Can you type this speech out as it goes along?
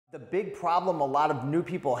The big problem a lot of new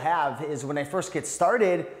people have is when they first get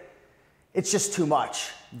started, it's just too much.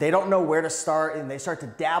 They don't know where to start and they start to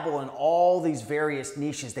dabble in all these various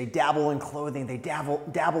niches. They dabble in clothing, they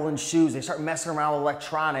dabble in shoes, they start messing around with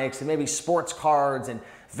electronics and maybe sports cards and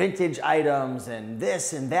vintage items and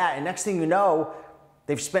this and that. And next thing you know,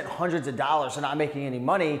 they've spent hundreds of dollars and not making any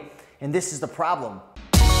money. And this is the problem.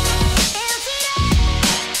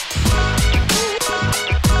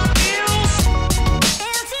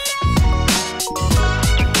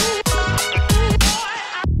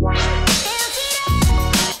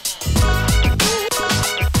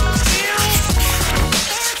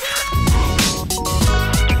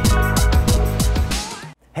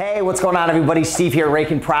 Hey, what's going on everybody? Steve here,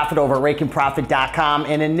 Rake and Profit over at rakeandprofit.com.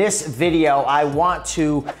 And in this video, I want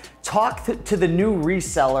to talk to the new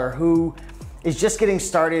reseller who is just getting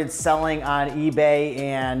started selling on eBay,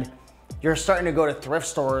 and you're starting to go to thrift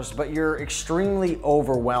stores, but you're extremely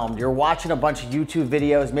overwhelmed. You're watching a bunch of YouTube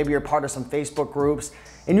videos, maybe you're part of some Facebook groups,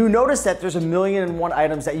 and you notice that there's 1,000,001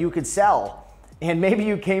 items that you could sell. And maybe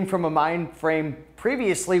you came from a mind frame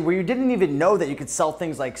previously where you didn't even know that you could sell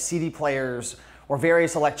things like CD players or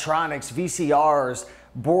various electronics, VCRs,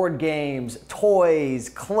 board games, toys,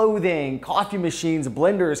 clothing, coffee machines,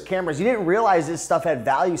 blenders, cameras. You didn't realize this stuff had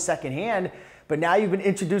value secondhand, but now you've been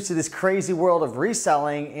introduced to this crazy world of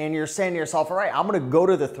reselling and you're saying to yourself, all right, I'm gonna go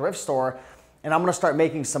to the thrift store and I'm gonna start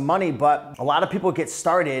making some money. But a lot of people get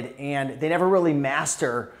started and they never really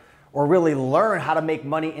master or really learn how to make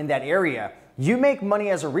money in that area. You make money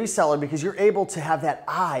as a reseller because you're able to have that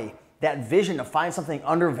eye, that vision to find something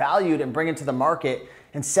undervalued and bring it to the market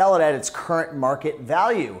and sell it at its current market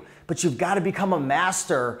value. But you've got to become a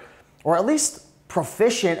master, or at least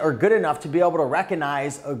proficient or good enough to be able to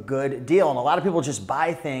recognize a good deal. And a lot of people just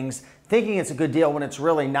buy things thinking it's a good deal when it's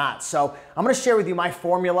really not. So I'm gonna share with you my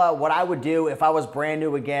formula, what I would do if I was brand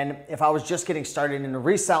new again, if I was just getting started into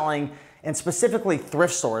reselling and specifically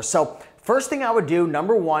thrift stores. So first thing I would do,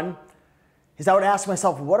 number one, is I would ask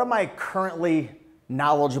myself, what am I currently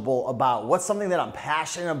knowledgeable about? What's something that I'm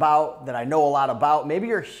passionate about, that I know a lot about? Maybe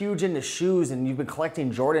you're huge into shoes and you've been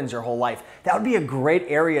collecting Jordans your whole life. That would be a great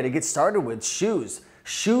area to get started with, shoes.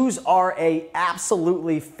 Shoes are a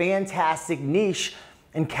absolutely fantastic niche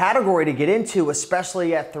and category to get into,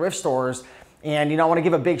 especially at thrift stores. And I want to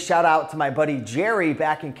give a big shout out to my buddy Jerry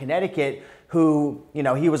back in Connecticut, who,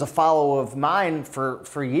 he was a follower of mine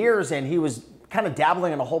for years, and he was kind of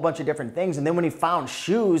dabbling in a whole bunch of different things. And then when he found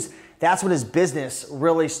shoes, that's when his business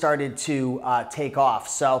really started to take off.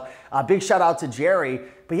 So big shout out to Jerry.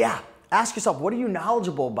 But yeah, ask yourself, what are you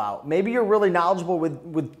knowledgeable about? Maybe you're really knowledgeable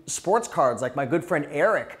with sports cards, like my good friend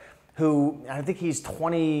Eric, who I think he's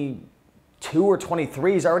 22 or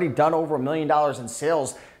 23. He's already done over $1 million in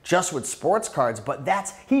sales just with sports cards. But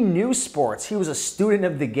he knew sports. He was a student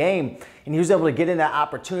of the game, and he was able to get in that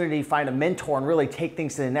opportunity, find a mentor, and really take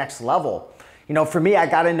things to the next level. For me, I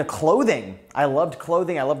got into clothing. I loved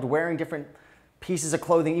clothing. I loved wearing different pieces of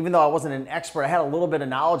clothing. Even though I wasn't an expert, I had a little bit of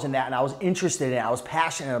knowledge in that, and I was interested in it. I was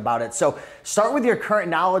passionate about it. So start with your current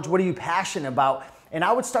knowledge. What are you passionate about? And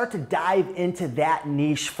I would start to dive into that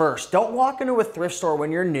niche first. Don't walk into a thrift store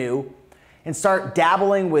when you're new and start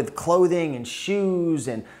dabbling with clothing and shoes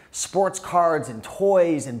and sports cards and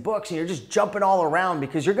toys and books, and you're just jumping all around,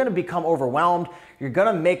 because you're gonna become overwhelmed. You're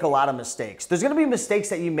gonna make a lot of mistakes. There's gonna be mistakes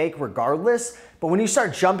that you make regardless, but when you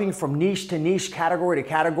start jumping from niche to niche, category to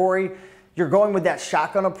category, you're going with that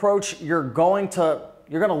shotgun approach, you're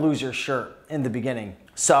gonna lose your shirt in the beginning.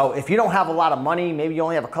 So if you don't have a lot of money, maybe you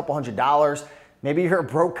only have a couple $100s, maybe you're a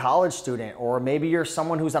broke college student, or maybe you're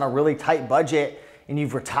someone who's on a really tight budget and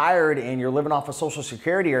you've retired and you're living off of Social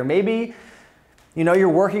Security, or maybe you're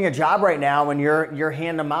working a job right now and you're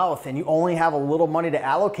hand to mouth and you only have a little money to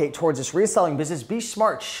allocate towards this reselling business. Be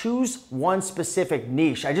smart. Choose one specific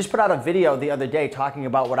niche. I just put out a video the other day talking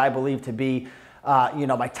about what I believe to be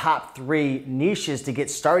my top 3 niches to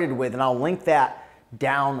get started with, and I'll link that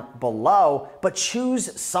down below. But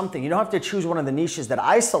choose something. You don't have to choose one of the niches that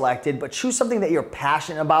I selected, but choose something that you're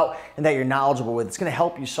passionate about and that you're knowledgeable with. It's going to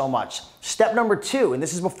help you so much. Step number 2, and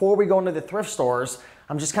this is before we go into the thrift stores,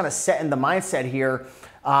 I'm just kind of setting the mindset here,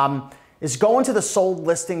 is going to the sold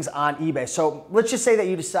listings on eBay. So let's just say that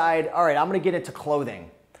you decide, all right, I'm gonna get into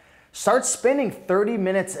clothing. Start spending 30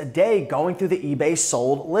 minutes a day going through the eBay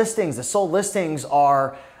sold listings. The sold listings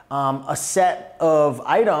are a set of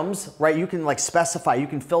items, right? You can specify, you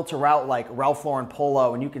can filter out like Ralph Lauren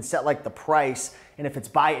Polo, and you can set like the price, and if it's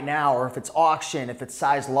buy it now, or if it's auction, if it's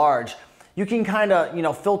size large, you can kind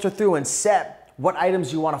of, filter through and set what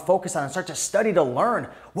items you want to focus on and start to study to learn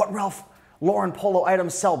what Ralph Lauren Polo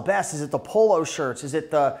items sell best. Is it the polo shirts? Is it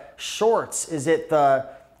the shorts? Is it the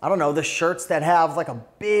I don't know, the shirts that have like a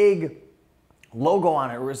big logo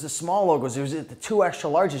on it, or is it small logos, or is it the 2 extra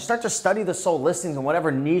large? You start to study the sold listings in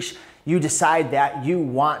whatever niche you decide that you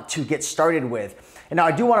want to get started with. And now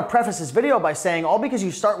I do want to preface this video by saying all because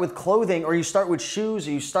you start with clothing or you start with shoes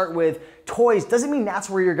or you start with toys doesn't mean that's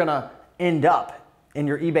where you're gonna end up in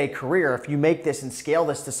your eBay career if you make this and scale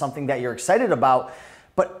this to something that you're excited about.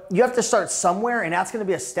 But you have to start somewhere, and that's gonna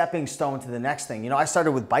be a stepping stone to the next thing. You know, I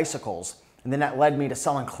started with bicycles, and then that led me to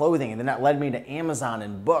selling clothing, and then that led me to Amazon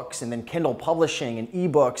and books, and then Kindle publishing and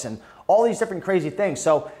ebooks and all these different crazy things.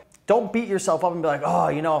 So don't beat yourself up and be like, oh,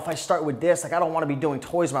 you know, if I start with this, like I don't wanna be doing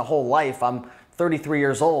toys my whole life. I'm 33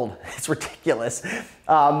 years old. It's ridiculous.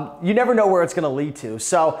 You never know where it's gonna lead to.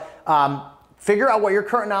 So figure out what your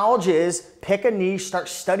current knowledge is, pick a niche, start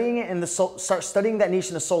studying it start studying that niche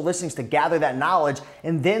in the sold listings to gather that knowledge,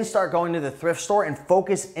 and then start going to the thrift store and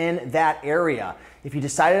focus in that area. If you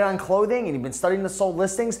decided on clothing and you've been studying the sold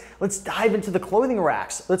listings, let's dive into the clothing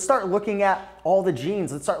racks. Let's start looking at all the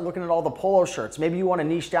jeans. Let's start looking at all the polo shirts. Maybe you want to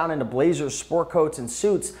niche down into blazers, sport coats, and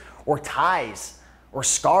suits, or ties, or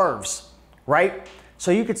scarves, right?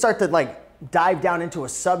 So you could start to like dive down into a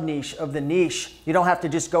sub niche of the niche. You don't have to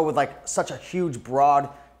just go with like such a huge broad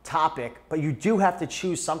topic, but you do have to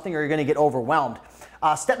choose something or you're gonna get overwhelmed.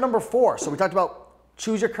 Step number 4, so we talked about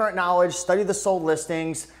choose your current knowledge, study the sold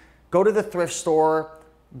listings, go to the thrift store,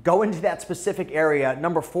 go into that specific area.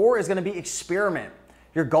 Number 4 is gonna be experiment.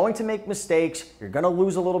 You're going to make mistakes, you're gonna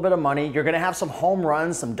lose a little bit of money, you're gonna have some home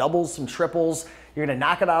runs, some doubles, some triples, you're gonna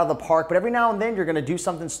knock it out of the park, but every now and then you're gonna do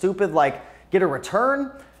something stupid like get a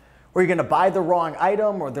return, or you're gonna buy the wrong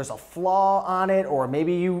item, or there's a flaw on it, or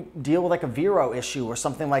maybe you deal with like a Vero issue or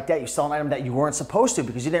something like that. You sell an item that you weren't supposed to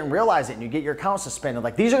because you didn't realize it and you get your account suspended.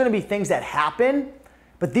 Like these are gonna be things that happen,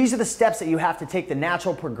 but these are the steps that you have to take, the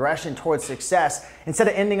natural progression towards success, instead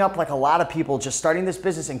of ending up like a lot of people just starting this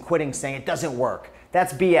business and quitting saying it doesn't work.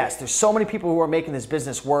 That's BS. There's so many people who are making this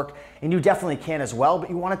business work, and you definitely can as well, but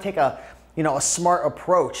you wanna take a smart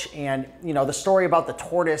approach. And the story about the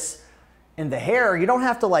tortoise and the hare, you don't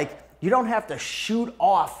have to shoot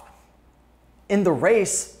off in the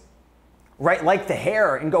race, right, like the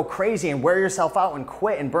hare and go crazy and wear yourself out and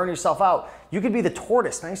quit and burn yourself out. You could be the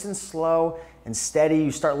tortoise, nice and slow and steady.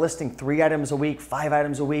 You start listing 3 items a week, 5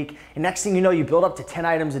 items a week, and next thing you know, you build up to 10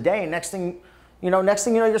 items a day, and next thing you know,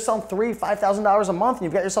 you're selling $3,000, $5,000 a month, and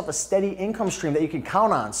you've got yourself a steady income stream that you can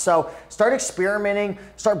count on. So start experimenting,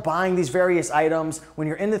 start buying these various items. When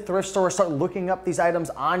you're in the thrift store, start looking up these items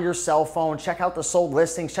on your cell phone, check out the sold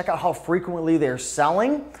listings, check out how frequently they're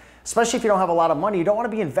selling. Especially if you don't have a lot of money, you don't want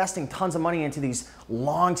to be investing tons of money into these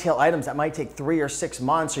long tail items that might take 3 or 6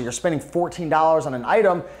 months, or you're spending $14 on an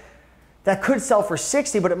item that could sell for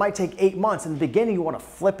 $60, but it might take 8 months. In the beginning, you want to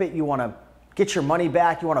flip it, you want to get your money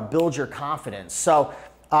back, you want to build your confidence. So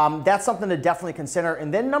that's something to definitely consider.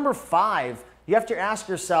 And then number 5, you have to ask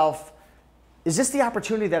yourself, is this the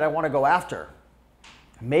opportunity that I want to go after?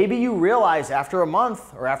 Maybe you realize after a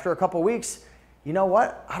month or after a couple weeks, you know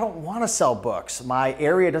what? I don't want to sell books. My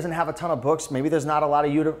area doesn't have a ton of books. Maybe there's not a lot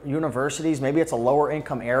of universities. Maybe it's a lower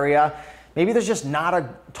income area. Maybe there's just not a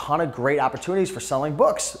ton of great opportunities for selling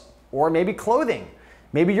books, or maybe clothing.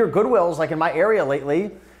 Maybe your Goodwills, like in my area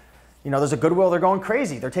lately, there's a Goodwill, they're going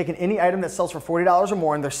crazy. They're taking any item that sells for $40 or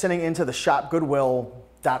more and they're sending into the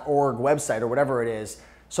shopgoodwill.org website or whatever it is.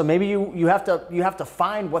 So maybe you have to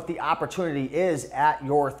find what the opportunity is at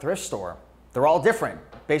your thrift store. They're all different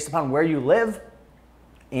based upon where you live,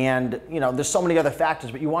 and there's so many other factors,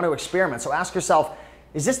 but you want to experiment. So ask yourself,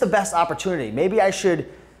 is this the best opportunity? Maybe I should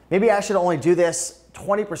only do this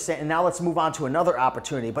 20%, and now let's move on to another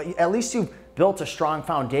opportunity. But at least you've built a strong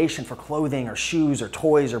foundation for clothing or shoes or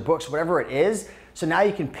toys or books, whatever it is. So now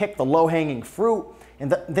you can pick the low-hanging fruit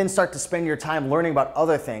and then start to spend your time learning about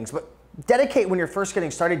other things. But when you're first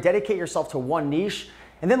getting started, dedicate yourself to one niche,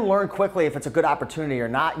 and then learn quickly if it's a good opportunity or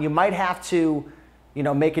not. You might have to,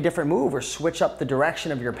 make a different move or switch up the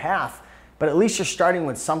direction of your path, but at least you're starting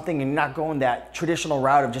with something and not going that traditional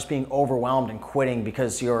route of just being overwhelmed and quitting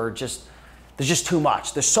because there's just too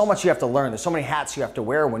much. There's so much you have to learn. There's so many hats you have to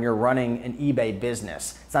wear when you're running an eBay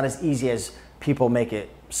business. It's not as easy as people make it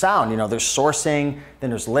sound. There's sourcing,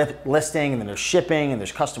 then there's listing, and then there's shipping, and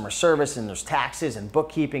there's customer service, and there's taxes and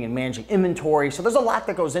bookkeeping and managing inventory. So there's a lot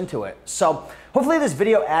that goes into it. So hopefully this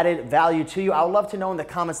video added value to you. I would love to know in the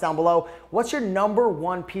comments down below, what's your number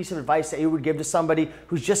 1 piece of advice that you would give to somebody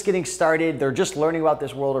who's just getting started, they're just learning about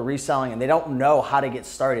this world of reselling, and they don't know how to get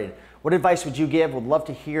started? What advice would you give? Would love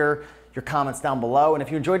to hear your comments down below. And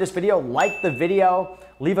if you enjoyed this video, like the video,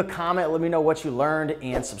 leave a comment, let me know what you learned,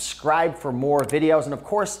 and subscribe for more videos. And of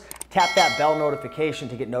course, tap that bell notification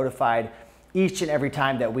to get notified each and every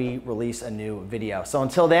time that we release a new video. So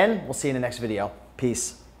until then, we'll see you in the next video.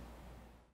 Peace.